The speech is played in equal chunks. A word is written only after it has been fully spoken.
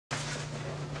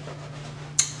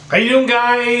How you doing,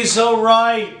 guys? All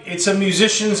right, it's a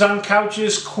Musicians on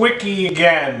Couches Quickie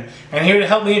again. And here to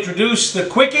help me introduce the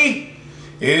Quickie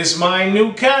is my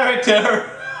new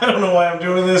character. I don't know why I'm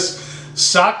doing this.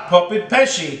 Sock Puppet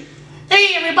Pesci.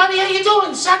 Hey everybody, how you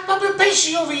doing? Sock Puppet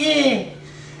Pesci over here.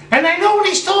 And I know when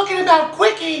he's talking about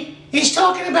Quickie, he's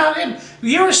talking about him.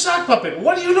 You're a sock puppet.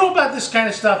 What do you know about this kind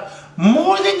of stuff?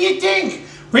 More than you think.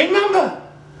 Remember,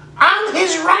 I'm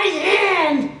his right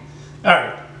hand. All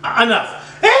right, enough.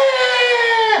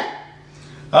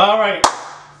 All right,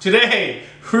 today,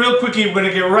 real quickie, we're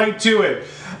gonna get right to it.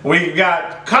 We've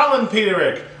got Colin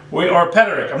Peterik, or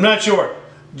Peterik, I'm not sure.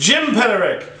 Jim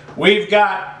Peterik. We've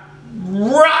got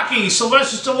Rocky,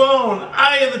 Sylvester Stallone,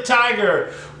 Eye of the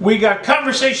Tiger. We got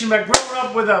conversation about growing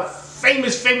up with a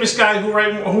famous guy who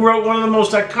wrote one of the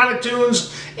most iconic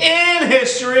tunes in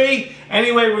history.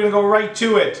 Anyway, we're gonna go right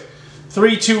to it.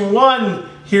 3, 2, 1.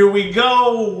 Here we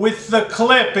go with the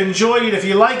clip. Enjoy it. If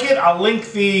you like it, I'll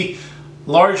link the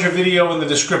larger video in the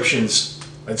descriptions.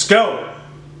 Let's go.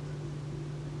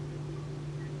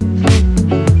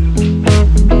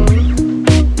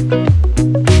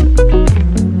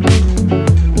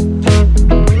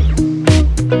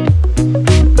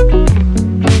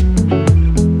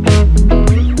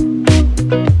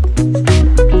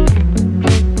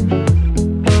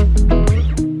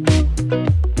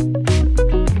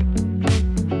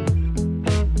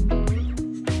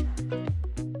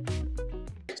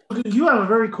 You have a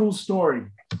very cool story.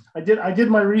 I did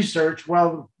my research.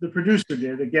 Well, the producer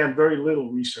did. Again, very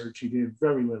little research. He did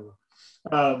very little.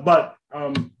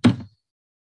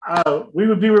 We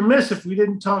would be remiss if we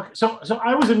didn't talk. So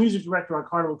I was a music director on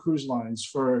Carnival Cruise Lines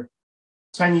for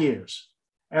 10 years.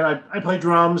 And I played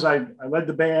drums. I led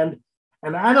the band.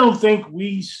 And I don't think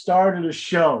we started a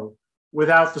show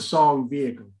without the song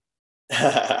Vehicle.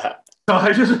 So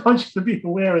I just want you to be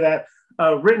aware of that.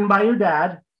 Written by your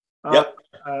dad. Yep.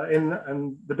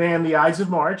 In the band The Ides of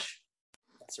March.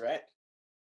 That's right.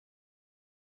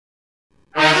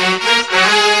 Hey,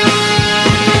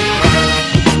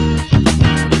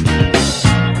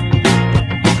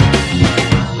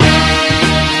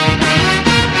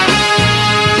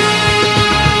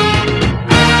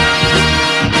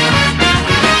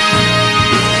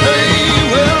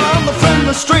 well, I'm a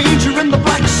friendless stranger in the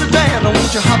black sedan.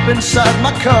 Won't you hop inside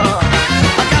my car?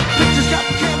 I got pictures, got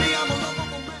candy, I'm a lovable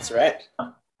man. That's right.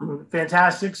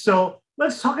 Fantastic. So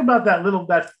let's talk about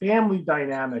that family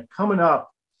dynamic coming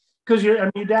up, because your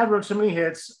dad wrote so many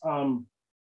hits,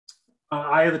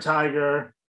 Eye of the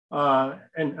Tiger,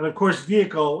 and of course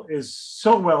Vehicle is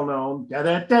so well known.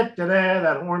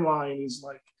 That horn line is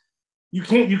like you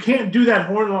can't do that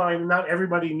horn line and not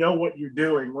everybody know what you're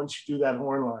doing once you do that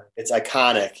horn line. It's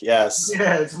iconic. Yes.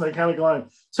 Yeah, it's an iconic line.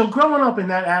 So growing up in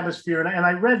that atmosphere, and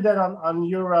I read that on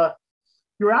your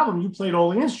album, you played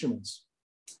all the instruments.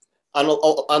 On a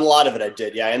lot of it, I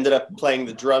did. Yeah, I ended up playing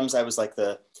the drums. I was like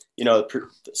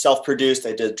self-produced.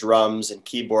 I did drums and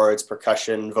keyboards,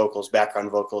 percussion, vocals,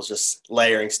 background vocals, just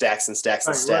layering stacks and stacks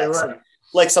and stacks. Right.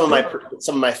 Like some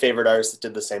of my favorite artists that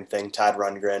did the same thing. Todd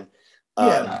Rundgren,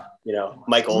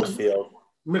 Mike Oldfield.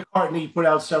 McCartney put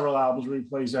out several albums where he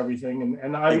plays everything,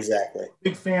 and I'm exactly a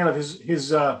big fan of his.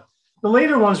 The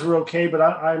later ones were okay, but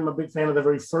I'm a big fan of the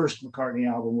very first McCartney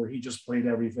album where he just played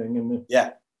everything. And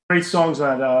great songs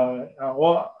on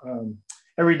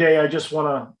Every Day I Just Want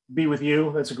to Be With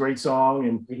You. That's a great song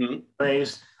and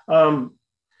praised.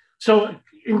 So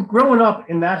in growing up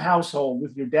in that household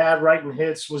with your dad writing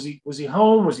hits, was he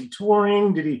home? Was he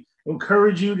touring? Did he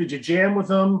encourage you? Did you jam with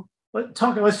him? Let's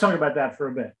talk about that for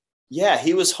a bit. Yeah,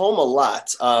 he was home a lot.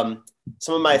 Some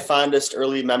of my fondest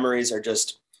early memories are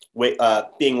just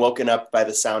being woken up by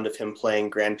the sound of him playing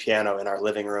grand piano in our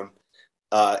living room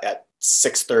at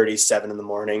 6:30, 7 in the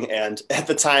morning. And at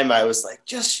the time I was like,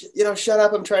 just, shut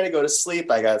up. I'm trying to go to sleep.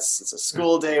 It's a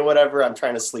school day, whatever. I'm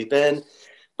trying to sleep in.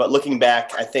 But looking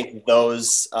back, I think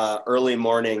those early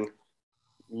morning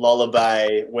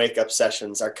lullaby wake up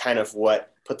sessions are kind of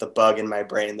what put the bug in my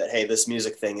brain that, hey, this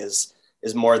music thing is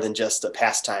more than just a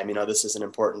pastime. This is an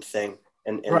important thing.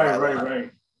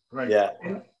 Right. Yeah.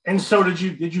 And so did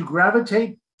you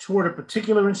gravitate toward a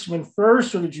particular instrument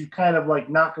first, or did you kind of like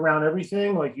knock around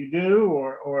everything like you do,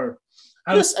 or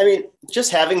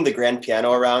just having the grand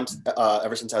piano around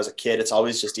ever since I was a kid, it's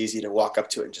always just easy to walk up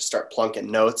to it and just start plunking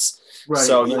notes. Right.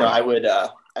 So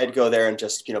I'd go there and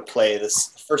just play this.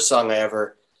 The first song I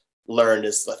ever learned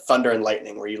is the Thunder and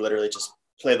Lightning, where you literally just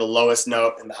play the lowest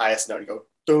note and the highest note and go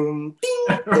boom, ding,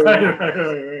 boom.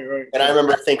 Right. And I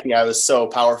remember thinking I was so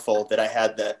powerful that I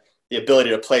had the ability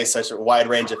to play such a wide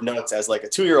range of notes as like a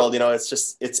 2-year-old.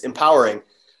 It's empowering.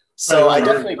 So I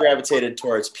definitely gravitated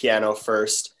towards piano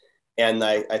first. And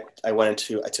I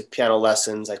took piano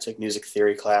lessons. I took music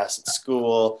theory class at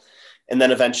school. And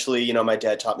then eventually, you know, my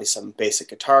dad taught me some basic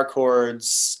guitar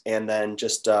chords, and then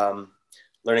just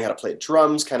learning how to play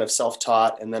drums, kind of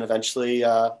self-taught. And then eventually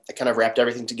I kind of wrapped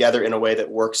everything together in a way that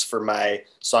works for my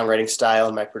songwriting style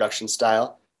and my production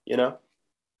style, you know?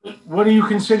 What do you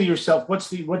consider yourself?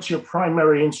 What's your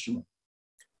primary instrument?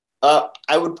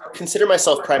 I would consider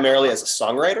myself primarily as a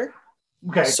songwriter.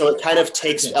 Okay. So it kind of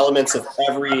takes elements of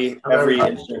every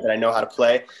instrument that I know how to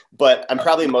play, but I'm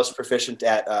probably most proficient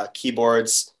at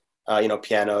keyboards, you know,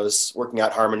 pianos, working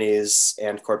out harmonies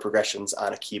and chord progressions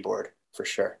on a keyboard for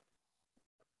sure.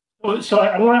 So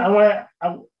I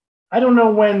don't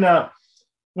know when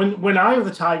Eye of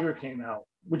the Tiger came out,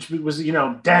 which was, you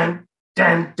know, dan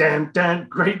dan dan dan,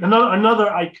 great, another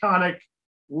iconic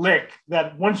lick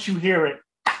that once you hear it,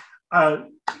 I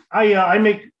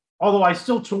make. Although I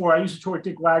still tour, I used to tour with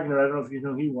Dick Wagner. I don't know if you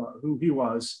know who he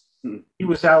was. He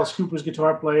was Alice Cooper's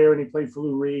guitar player, and he played for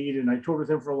Lou Reed. And I toured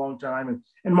with him for a long time.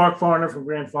 And Mark Farner from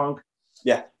Grand Funk.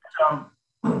 Yeah.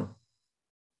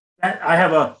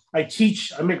 I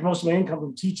teach. I make most of my income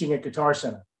from teaching at Guitar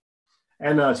Center,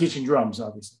 and teaching drums,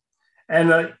 obviously.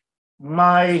 And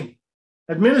my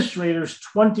administrator's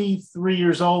 23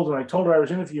 years old, and I told her I was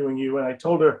interviewing you, and I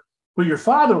told her who your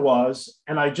father was,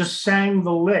 and I just sang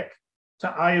the lick to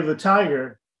Eye of the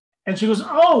Tiger. And she goes,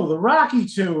 oh, the Rocky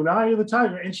tune, Eye of the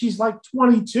Tiger. And she's like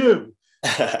 22.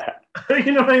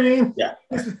 You know what I mean? Yeah.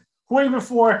 Way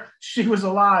before she was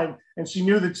alive and she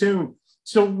knew the tune.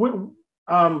 So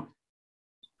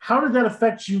how did that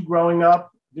affect you growing up?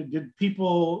 Did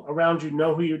people around you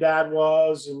know who your dad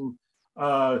was? And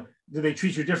did they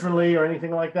treat you differently or anything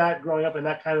like that growing up in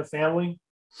that kind of family?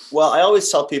 Well, I always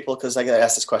tell people, because I get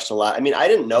asked this question a lot. I mean, I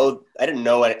didn't know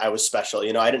I was special.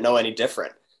 You know, I didn't know any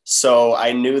different. So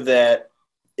I knew that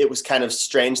it was kind of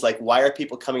strange. Like, why are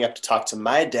people coming up to talk to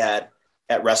my dad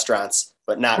at restaurants,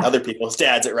 but not other people's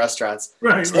dads at restaurants?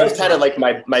 Right. So that was kind of like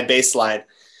my baseline.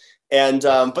 And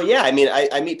but yeah, I mean,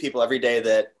 I meet people every day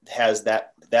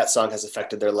that song has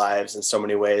affected their lives in so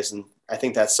many ways. And I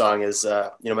think that song is,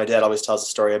 you know, my dad always tells a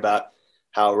story about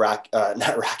how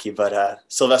not Rocky, but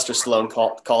Sylvester Stallone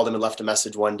called him and left a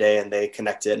message one day, and they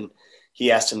connected. And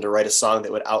he asked him to write a song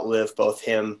that would outlive both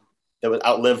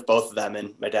of them.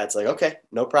 And my dad's like, okay,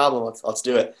 no problem. Let's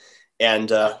do it. And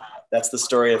that's the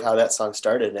story of how that song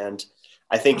started. And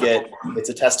I think it's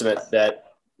a testament that,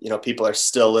 you know, people are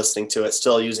still listening to it,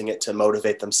 still using it to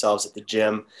motivate themselves at the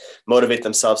gym, motivate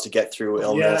themselves to get through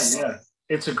illness. Yeah.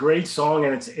 It's a great song,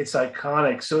 and it's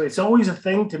iconic. So it's always a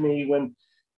thing to me when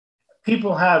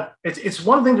people have, it's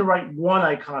one thing to write one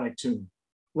iconic tune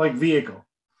like Vehicle,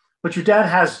 but your dad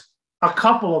has a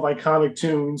couple of iconic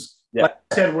tunes, like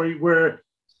I said, where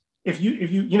if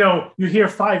you hear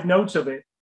 5 notes of it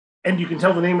and you can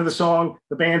tell the name of the song,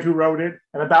 the band who wrote it,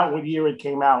 and about what year it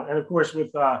came out. And of course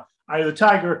with Eye of the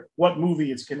Tiger, what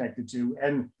movie it's connected to,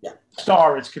 and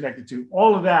star it's connected to,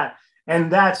 all of that.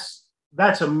 And that's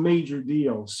a major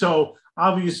deal. So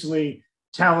obviously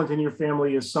talent in your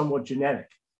family is somewhat genetic.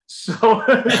 So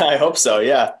I hope so.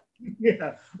 Yeah.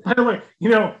 Yeah. By the way, you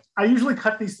know, I usually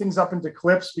cut these things up into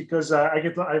clips because I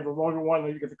have a longer one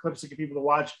and you get the clips to get people to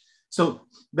watch. So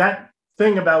that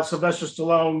thing about Sylvester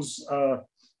Stallone's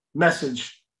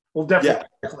message will definitely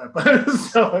be a clip.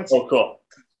 So cool.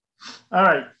 All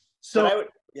right. So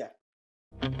yeah.